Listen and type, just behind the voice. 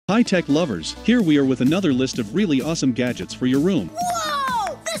High-tech lovers, here we are with another list of really awesome gadgets for your room.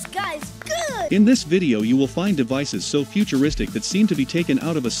 Whoa! This guy's good! In this video you will find devices so futuristic that seem to be taken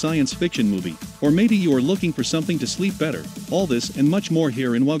out of a science fiction movie. Or maybe you are looking for something to sleep better. All this and much more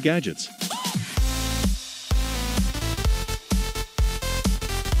here in Wow Gadgets.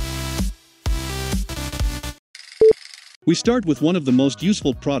 We start with one of the most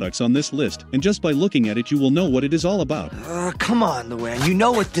useful products on this list, and just by looking at it you will know what it is all about. Come on, Luann, you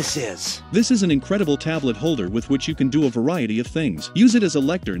know what this is. This is an incredible tablet holder with which you can do a variety of things. Use it as a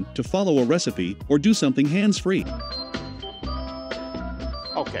lectern, to follow a recipe, or do something hands-free.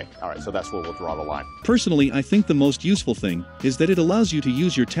 Okay, alright, so that's where we'll draw the line. Personally, I think the most useful thing is that it allows you to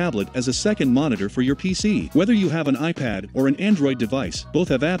use your tablet as a second monitor for your PC. Whether you have an iPad or an Android device, both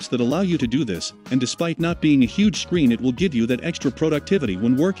have apps that allow you to do this, and despite not being a huge screen, it will give you that extra productivity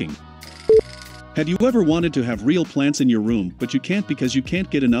when working. Have you ever wanted to have real plants in your room, but you can't because you can't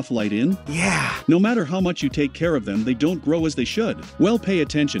get enough light in? Yeah. No matter how much you take care of them, they don't grow as they should. Well, pay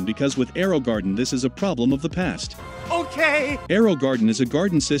attention, because with AeroGarden this is a problem of the past. Okay. AeroGarden is a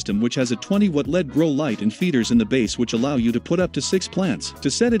garden system which has a 20-watt LED grow light and feeders in the base which allow you to put up to 6 plants.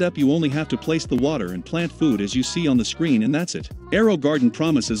 To set it up you only have to place the water and plant food as you see on the screen, and that's it. AeroGarden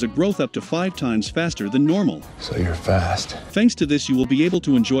promises a growth up to 5 times faster than normal. So you're fast. Thanks to this you will be able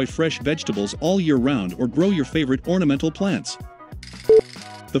to enjoy fresh vegetables all year round or grow your favorite ornamental plants.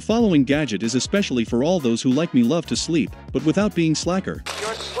 The following gadget is especially for all those who like me love to sleep, but without being slacker.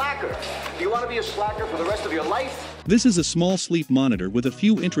 You're a slacker. Do you want to be a slacker for the rest of your life? This is a small sleep monitor with a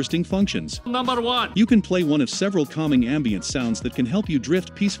few interesting functions. Number 1. You can play one of several calming ambient sounds that can help you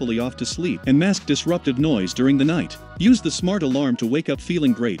drift peacefully off to sleep and mask disruptive noise during the night. Use the smart alarm to wake up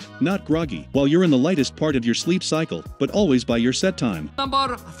feeling great, not groggy, while you're in the lightest part of your sleep cycle, but always by your set time.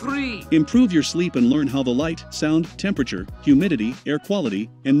 Number 3. Improve your sleep and learn how the light, sound, temperature, humidity, air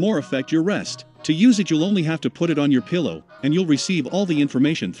quality, and more affect your rest. To use it you'll only have to put it on your pillow, and you'll receive all the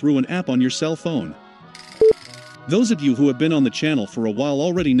information through an app on your cell phone. Those of you who have been on the channel for a while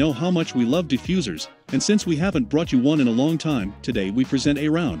already know how much we love diffusers, and since we haven't brought you one in a long time, today we present a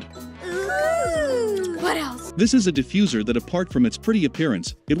round. Ooh. What else? This is a diffuser that, apart from its pretty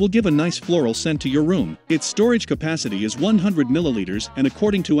appearance, it will give a nice floral scent to your room. Its storage capacity is 100 milliliters, and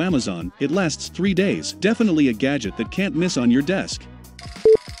according to Amazon, it lasts 3 days. Definitely a gadget that can't miss on your desk.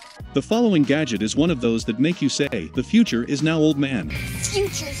 The following gadget is one of those that make you say, the future is now, old man.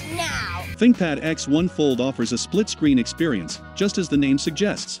 Future's now. ThinkPad X1 Fold offers a split-screen experience, just as the name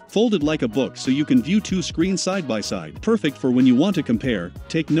suggests. Folded like a book so you can view 2 screens side by side. Perfect for when you want to compare,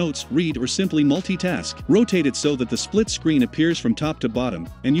 take notes, read, or simply multitask. Rotate it so that the split screen appears from top to bottom,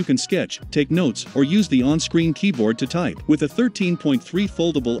 and you can sketch, take notes, or use the on-screen keyboard to type. With a 13.3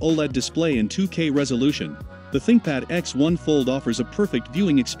 foldable OLED display and 2K resolution, the ThinkPad X1 Fold offers a perfect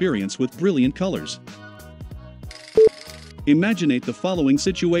viewing experience with brilliant colors. Imaginate the following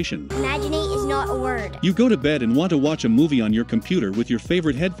situation. Imaginate is not a word. You go to bed and want to watch a movie on your computer with your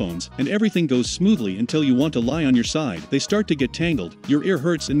favorite headphones, and everything goes smoothly until you want to lie on your side. They start to get tangled, your ear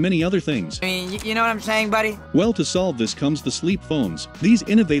hurts, and many other things. I mean, you know what I'm saying, buddy? Well, to solve this comes the Sleep Phones. These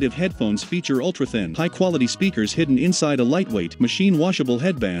innovative headphones feature ultra-thin, high-quality speakers hidden inside a lightweight, machine-washable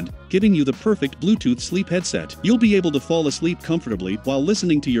headband, giving you the perfect Bluetooth sleep headset. You'll be able to fall asleep comfortably while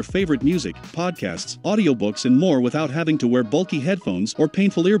listening to your favorite music, podcasts, audiobooks, and more without having to wear bulky headphones or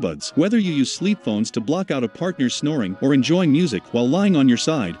painful earbuds. Whether you use sleep phones to block out a partner's snoring or enjoying music while lying on your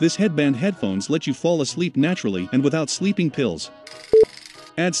side, this headband headphones let you fall asleep naturally and without sleeping pills.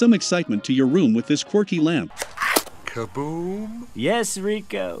 Add some excitement to your room with this quirky lamp. Kaboom! Yes,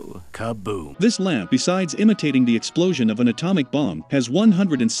 Rico. Kaboom. This lamp, besides imitating the explosion of an atomic bomb, has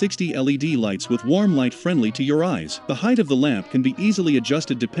 160 LED lights with warm light friendly to your eyes. The height of the lamp can be easily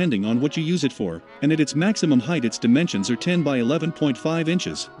adjusted depending on what you use it for, and at its maximum height its dimensions are 10 by 11.5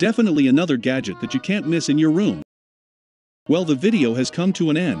 inches. Definitely another gadget that you can't miss in your room. Well, the video has come to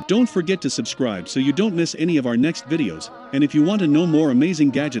an end. Don't forget to subscribe so you don't miss any of our next videos, and if you want to know more amazing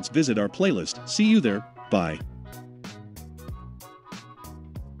gadgets, visit our playlist. See you there. Bye.